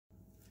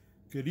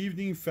Good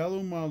evening, fellow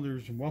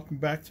modelers, and welcome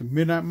back to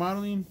Midnight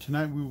Modeling.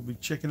 Tonight we will be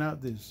checking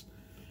out this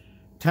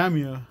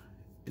Tamiya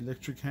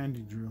Electric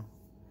handy drill.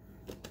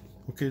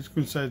 Okay, let's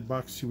go inside the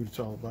box and see what it's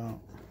all about.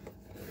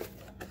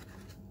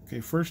 Okay,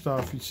 first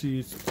off, you see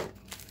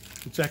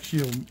it's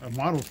actually a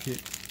model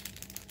kit.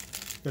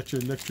 Got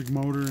your electric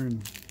motor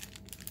and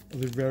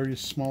other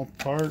various small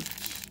parts.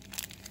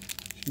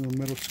 See little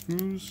metal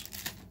screws.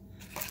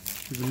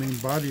 Here's the main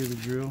body of the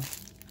drill.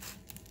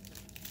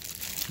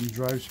 Some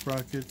drive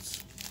sprockets.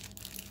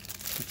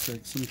 Looks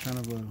like some kind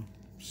of a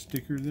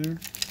sticker there,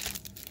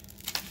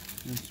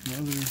 and some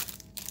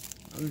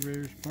other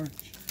various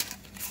parts.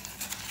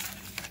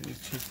 Okay,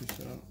 let's check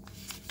this out.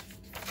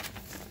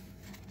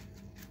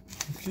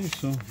 Okay,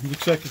 so it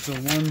looks like it's a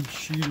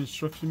one-sheet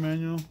instruction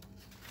manual.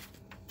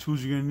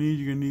 Tools you're gonna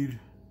need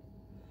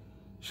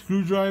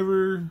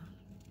screwdriver.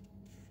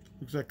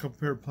 Looks like a couple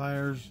pair of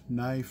pliers,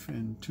 knife,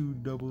 and 2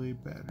 AA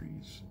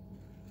batteries.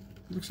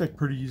 It looks like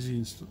pretty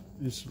easy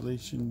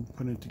installation.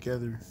 Putting it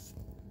together.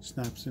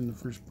 Snaps in the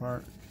first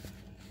part.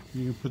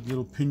 You can put the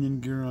little pinion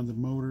gear on the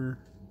motor,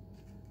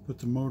 put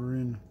the motor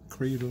in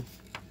cradle,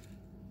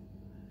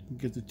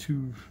 get the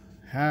two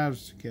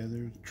halves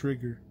together, the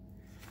trigger.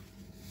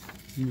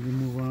 You can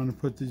move on and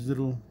put these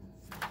little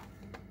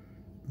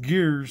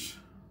gears,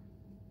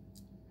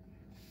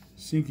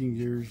 sinking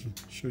gears.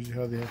 Shows you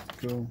how they have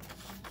to go,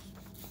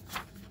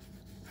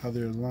 how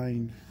they're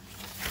aligned.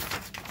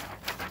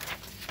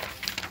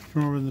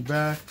 Come over in the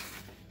back,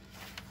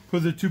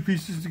 put the two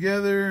pieces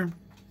together.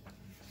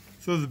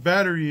 Throw the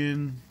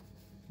batteries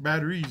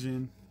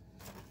in,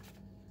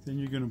 then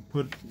you're gonna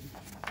put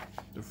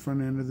the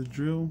front end of the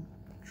drill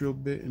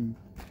bit, and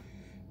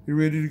you're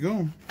ready to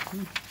go.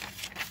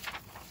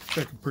 It's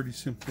like a pretty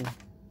simple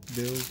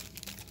build.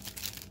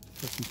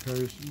 Got some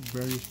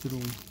various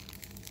little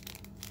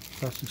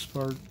plastic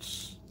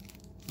parts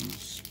and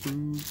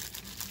screws.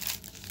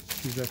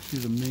 Here's actually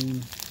the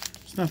main.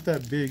 It's not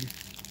that big.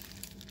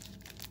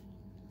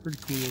 Pretty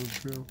cool little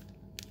drill.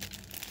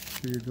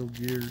 Here you go,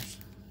 gears.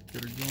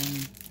 Get her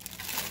going.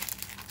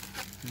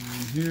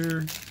 And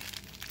here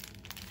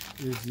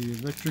is the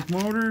electric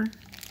motor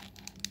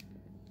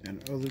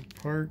and other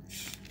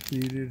parts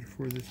needed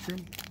for this drill.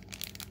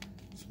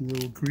 Some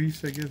little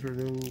grease, I guess, or a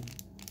little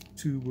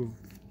tube of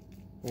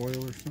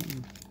oil or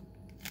something.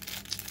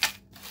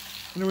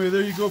 Anyway,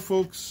 there you go,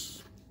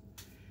 folks.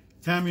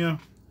 Tamiya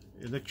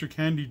Electric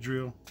handy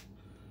drill.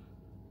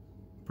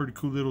 Pretty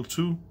cool little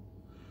tool.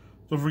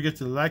 Don't forget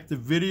to like the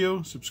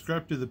video,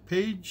 subscribe to the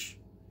page.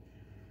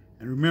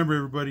 And remember,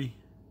 everybody,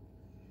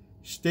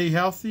 stay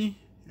healthy,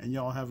 and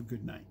y'all have a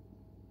good night.